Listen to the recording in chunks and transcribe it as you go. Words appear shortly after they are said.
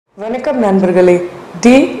வணக்கம் நண்பர்களே.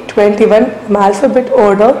 Day 21 alphabet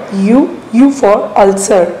order U for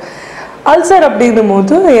ulcer. Ulcer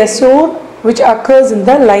அப்படிங்கும்போது a sore which occurs in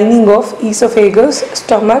the lining of esophagus,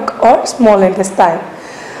 stomach or small intestine.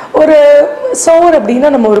 ஒரு சோர் அப்படின்னா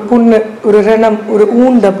நம்ம ஒரு புண்ணு, ஒரு ரணம், ஒரு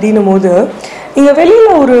ஊண்டு அப்படின்னும் போது நீங்கள்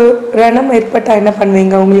வெளியில் ஒரு ரணம் ஏற்பட்டால் என்ன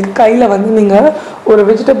பண்ணுவீங்க? உங்களுக்கு கையில் வந்து நீங்கள் ஒரு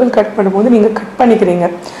வெஜிடபிள் கட் பண்ணும்போது நீங்கள் கட் பண்ணிக்கிறீங்க.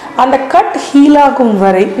 அந்த கட் ஹீல் ஆகும்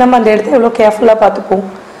வரை நம்ம அந்த இடத்த எவ்வளோ கேர்ஃபுல்லாக பார்த்துப்போம்.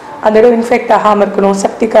 அந்த இடம் இன்ஃபெக்ட் ஆகாமல் இருக்கணும்,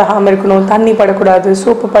 செப்டிக் ஆகாமல் இருக்கணும், தண்ணி படக்கூடாது,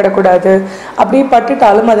 சோப்பு படக்கூடாது. அப்படியே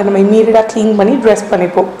பட்டுட்டாலும் அதை நம்ம இம்மீடியட்டாக க்ளீன் பண்ணி ட்ரெஸ்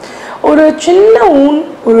பண்ணிப்போம். ஒரு சின்ன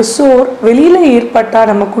ஒரு சோர் வெளியில் ஏற்பட்டால்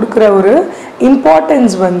நம்ம கொடுக்குற ஒரு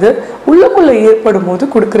இம்பார்ட்டன்ஸ் வந்து உள்ளுக்குள்ளே ஏற்படும் போது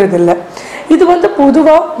கொடுக்கறதில்ல. இது வந்து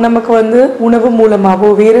பொதுவாக நமக்கு வந்து உணவு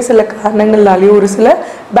மூலமாகவோ வேறு சில காரணங்களாலேயோ ஒரு சில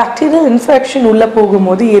பாக்டீரியல் இன்ஃபெக்ஷன் உள்ளே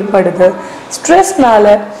போகும்போது ஏற்படுது.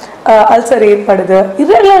 ஸ்ட்ரெஸ்னால அல்சர் ஏற்படுது.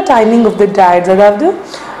 irregular timing of the diets, அதாவது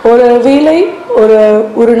ஒரு வேளை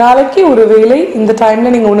ஒரு நாளைக்கு ஒரு வேளை இந்த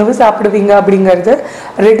டைமில் நீங்கள் உணவு சாப்பிடுவீங்க அப்படிங்கிறது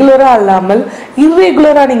ரெகுலராக இல்லாமல்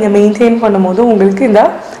இர்ரெகுலராக நீங்கள் மெயின்டைன் பண்ணும்போது உங்களுக்கு இந்த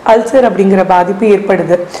அல்சர் அப்படிங்கிற பாதிப்பு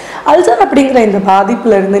ஏற்படுது. அல்சர் அப்படிங்கிற இந்த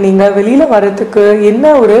பாதிப்புலேருந்து நீங்கள் வெளியில் வர்றதுக்கு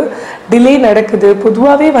என்ன ஒரு டிலே நடக்குது?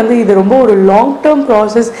 பொதுவாகவே வந்து இது ரொம்ப ஒரு லாங் டேர்ம்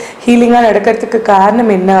ப்ராசஸ் ஹீலிங்காக நடக்கிறதுக்கு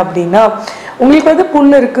காரணம் என்ன அப்படின்னா, உங்களுக்கு வந்து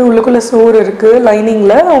புண்ணு இருக்குது, உள்ளுக்குள்ளே சோறு இருக்குது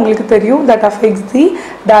லைனிங்கில், உங்களுக்கு தெரியும் that affects the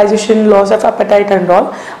digestion, loss of appetite and all.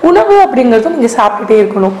 உணவு அப்படிங்கிறது நீங்கள் சாப்பிட்டுட்டே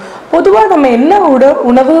இருக்கணும். பொதுவாக நம்ம என்ன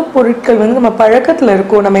உணவு பொருட்கள் வந்து நம்ம பழக்கத்தில்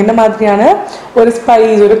இருக்கோம், நம்ம என்ன மாதிரியான ஒரு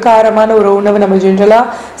ஸ்பைஸ், ஒரு காரமான ஒரு உணவு நம்ம ஜென்ரலாக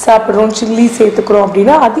சாப்பிட்றோம், சில்லி சேர்த்துக்கிறோம்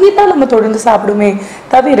அப்படின்னா அதே தான் நம்ம தொடர்ந்து சாப்பிடுமே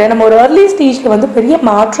தவிர நம்ம ஒரு ஏர்லி ஸ்டேஜில் வந்து பெரிய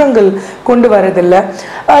மாற்றங்கள் கொண்டு வரதில்லை.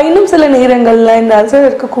 இன்னும் சில நேரங்களில் இந்த அல்சர்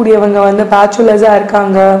இருக்கக்கூடியவங்க வந்து பேச்சுலர்ஸாக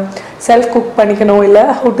இருக்காங்க, செல்ஃப் குக் பண்ணிக்கணும், இல்லை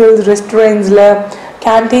ஹோட்டல்ஸ், ரெஸ்டாரண்ட்ஸில்,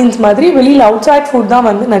 கேன்டீன்ஸ் மாதிரி வெளியில் அவுட் சைட் ஃபுட் தான்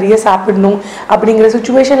வந்து நிறைய சாப்பிடணும் அப்படிங்கிற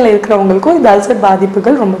சுச்சுவேஷனில் இருக்கிறவங்களுக்கும் இந்த அல்சர்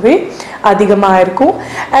பாதிப்புகள் ரொம்பவே அதிகமாக இருக்கும்.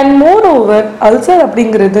 அண்ட் மோர் ஓவர் அல்சர்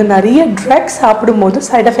அப்படிங்கிறது நிறைய ட்ரக்ஸ் சாப்பிடும்போது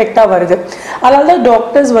சைட் எஃபெக்டாக வருது. அதனால தான்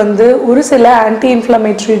டாக்டர்ஸ் வந்து ஒரு சில ஆன்டி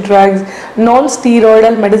இன்ஃப்ளமேட்டரி ட்ரக்ஸ், நான்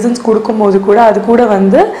ஸ்டீராய்டல் மெடிசன்ஸ் கொடுக்கும்போது கூட அது கூட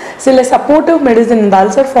வந்து சில சப்போர்ட்டிவ் மெடிசன் இந்த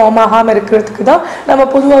அல்சர் ஃபார்ம் ஆகாமல் இருக்கிறதுக்கு தான் நம்ம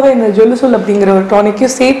பொதுவாகவே இந்த ஜொலுசோல் அப்படிங்கிற ஒரு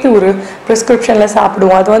டானிக்கையும் சேர்த்து ஒரு ப்ரிஸ்கிரிப்ஷனில்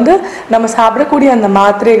சாப்பிடுவோம். அது வந்து நம்ம சாப்பிடக்கூடிய அந்த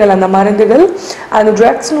மாத்திரைகள், அந்த மருந்துகள், அந்த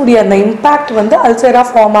ட்ரக்ஸினுடைய அந்த இம்பேக்ட் வந்து அல்சராக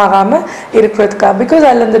ஃபார்ம் ஆகாமல் இருக்கிறதுக்காக. பிகாஸ்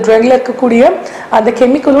அதில் அந்த ட்ரக்ல இருக்கக்கூடிய அந்த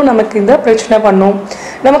கெமிக்கலும் நமக்கு இந்த பிரச்சனை பண்ணும்.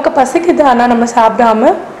 நமக்கு பசிக்குது ஆனால் நம்ம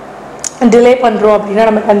சாப்பிடாம டிலே பண்ணுறோம் அப்படின்னா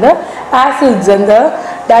நமக்கு அந்த ஆசிட்ஸ், அந்த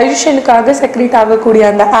டைஜஷனுக்காக செக்ரேட் ஆகக்கூடிய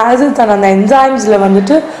அந்த ஆசிட்ஸ் அந்த என்சைம்ஸில்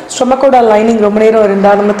வந்துட்டு ஸ்டொமக்கோட லைனிங் ரொம்ப நேரம்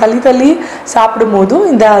இருந்தால் நம்ம தள்ளி சாப்பிடும்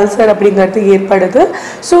இந்த அல்சர் அப்படிங்கிறது ஏற்படுது.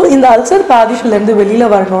 ஸோ இந்த அல்சர் பாதிப்புலேருந்து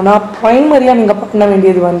வெளியில் வரணும்னா ப்ரைமரியாக நீங்கள் பண்ண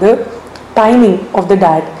வேண்டியது வந்து timing of the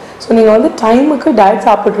diet. So நீங்கள் வந்து டைமுக்கு டயட்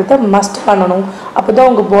சாப்பிட்றத மஸ்ட் பண்ணணும். அப்போ தான்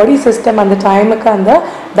உங்கள் பாடி சிஸ்டம் அந்த டைமுக்கு அந்த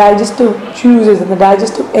டைஜஸ்டிவ் ஜூஸஸ், அந்த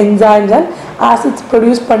digestive enzymes and acids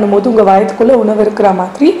produce பண்ணும்போது உங்கள் வயதுக்குள்ளே உணவு இருக்கிற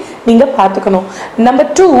மாதிரி நீங்கள் பார்த்துக்கணும்.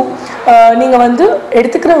 நம்பர் 2, நீங்கள் வந்து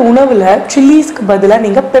எடுத்துக்கிற உணவில் சில்லிஸ்க்கு பதிலாக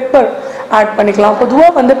நீங்கள் பெப்பர் ஆட் பண்ணிக்கலாம்.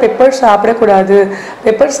 பொதுவாக வந்து பெப்பர் சாப்பிடக்கூடாது,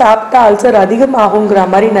 பெப்பர் சாப்பிட்டா அல்சர் அதிகமாகுங்கிற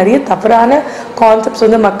மாதிரி நிறைய தவறான கான்செப்ட்ஸ்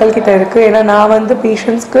வந்து மக்கள்கிட்ட இருக்குது. ஏன்னா நான் வந்து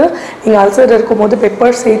பேஷண்ட்ஸ்க்கு நீங்கள் அல்சர் இருக்கும்போது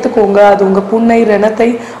பெப்பர் சேர்த்துக்கோங்க, அது உங்கள் புண்ணை, ரணத்தை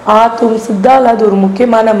ஆற்றும், சித்தால் அது ஒரு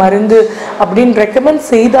முக்கியமான மருந்து அப்படின்னு ரெக்கமெண்ட்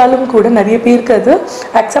செய்தாலும் கூட நிறைய பேருக்கு அது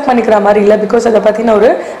அக்செப்ட் பண்ணிக்கிற மாதிரி இல்லை. பிகாஸ் அதை பற்றின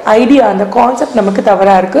ஒரு ஐடியா, அந்த கான்செப்ட் நமக்கு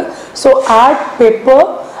தவறாக இருக்குது. So add pepper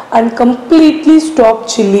and completely stop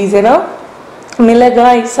chillies. ஏன்னா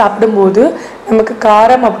மிளகாய் சாப்பிடும்போது நமக்கு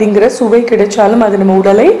காரம் அப்படிங்கிற சுவை கிடைச்சாலும் அது நம்ம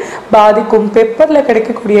உடலை பாதிக்கும். பெப்பரில்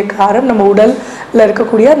கிடைக்கக்கூடிய காரம் நம்ம உடலில்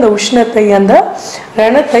இருக்கக்கூடிய அந்த உஷ்ணத்தை, அந்த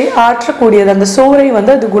ரணத்தை ஆற்றக்கூடியது, அந்த சோரை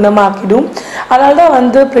வந்து அது குணமாக்கிடும். அதனால தான்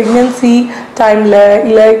வந்து ப்ரெக்னன்சி டைமில்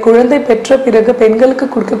இல்லை குழந்தை பெற்ற பிறகு பெண்களுக்கு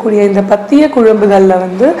கொடுக்கக்கூடிய இந்த பத்திய குழம்புகளில்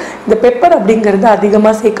வந்து இந்த பெப்பர் அப்படிங்கிறது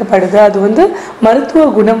அதிகமாக சேர்க்கப்படுது. அது வந்து மருத்துவ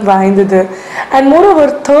குணம் வாய்ந்தது. அண்ட்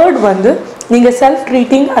மோரோவர் தேர்ட் வந்து நீங்கள் செல்ஃப்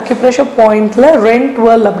ட்ரீட்டிங் அக்யூப்ரெஷர் பாயிண்டில்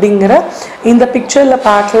ரென்ட்வெல் அப்படிங்கிற இந்த பிக்சரில்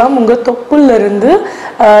பார்க்கலாம். உங்கள் தொப்புலேருந்து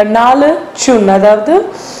 4 சுன், அதாவது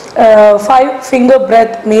 5 ஃபிங்கர்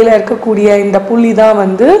பிரெத் மேலே இருக்கக்கூடிய இந்த புள்ளி தான்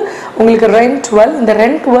வந்து உங்களுக்கு ரென்ட்வெல். இந்த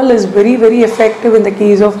ரென்ட்வெல் is very very effective in the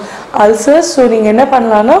case of ulcers. So நீங்கள் என்ன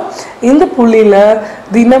பண்ணலான்னா இந்த புள்ளியில்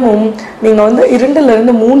தினமும் நீங்கள் வந்து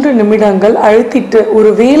 2லிருந்து 3 நிமிடங்கள் அழுத்திட்டு ஒரு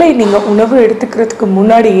வேளை நீங்கள் உணவு எடுத்துக்கிறதுக்கு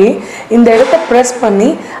முன்னாடியே இந்த இடத்த ப்ரெஸ் பண்ணி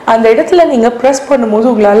அந்த இடத்துல நீங்கள் ப்ரெஸ் பண்ணும்போது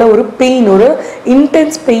உங்களால் ஒரு பெயின், ஒரு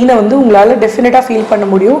இன்டென்ஸ் பெயினை வந்து உங்களால் டெஃபினட்டாக ஃபீல் பண்ண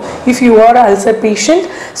முடியும் if you are ulcer patient.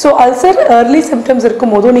 So ulcer early symptoms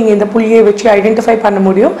இருக்கும்போதும் நீங்கள் இந்த புள்ளியை வச்சு ஐடென்டிஃபை பண்ண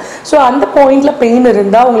முடியும். ஸோ அந்த பாயிண்டில் பெயின்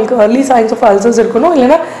இருந்தால் உங்களுக்கு early signs of ulcers இருக்கணும்.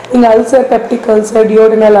 இல்லைனா நீங்கள் ulcer, peptic ulcer,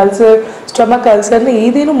 duodenal ulcer, stomach அல்சர்னு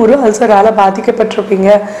ஏதேனும் ஒரு அல்சரால்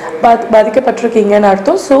பாதிக்கப்பட்டிருக்கீங்கன்னு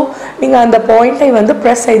அர்த்தம். ஸோ நீங்கள் அந்த பாயிண்டை வந்து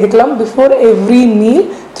press செய்துக்கலாம் before every meal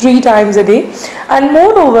 3 times a day. And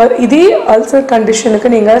moreover, இதே அல்சர் கண்டிஷனுக்கு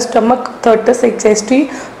நீங்கள் ஸ்டொமக் 36 ST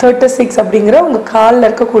 36 அப்படிங்கிற உங்கள் காலில்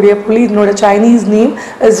இருக்கக்கூடிய புள்ளி, இதனோட சைனீஸ் நேம்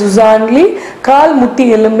இஸ் ஜுசான்லி, கால் முட்டி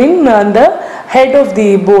எலும்பின் அந்த head of the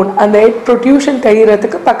bone, அந்த head protrusion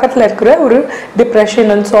தெரியறதுக்கு பக்கத்தில் இருக்கிற ஒரு டிப்ரெஷன்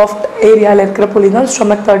அண்ட் சாஃப்ட் ஏரியாவில் இருக்கிற புள்ளி தான்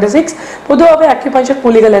ஸ்டொமக் 36. பொதுவாகவே அக்யூபஞ்சர்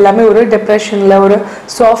புள்ளிகள் எல்லாமே ஒரு டிப்ரெஷனில், ஒரு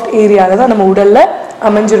சாஃப்ட் ஏரியாவில் தான் நம்ம உடலில்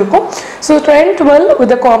அமைஞ்சிருக்கும். So 10-12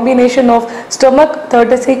 with a combination of stomach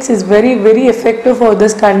 36 is very very effective for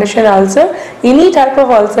this condition ulcer. Any type of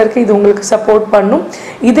ulcerக்கு இது உங்களுக்கு சப்போர்ட் பண்ணும்.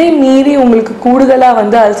 இதை மீறி உங்களுக்கு கூடுதலாக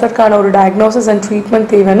வந்து அல்சருக்கான ஒரு diagnosis and treatment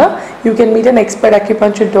தேவைன்னா you can meet an expert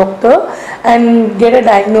acupuncture doctor and get a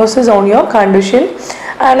diagnosis on your condition.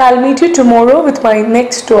 And I'll meet you tomorrow with my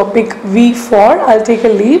next topic V4. I'll take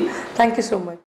a leave. Thank you so much.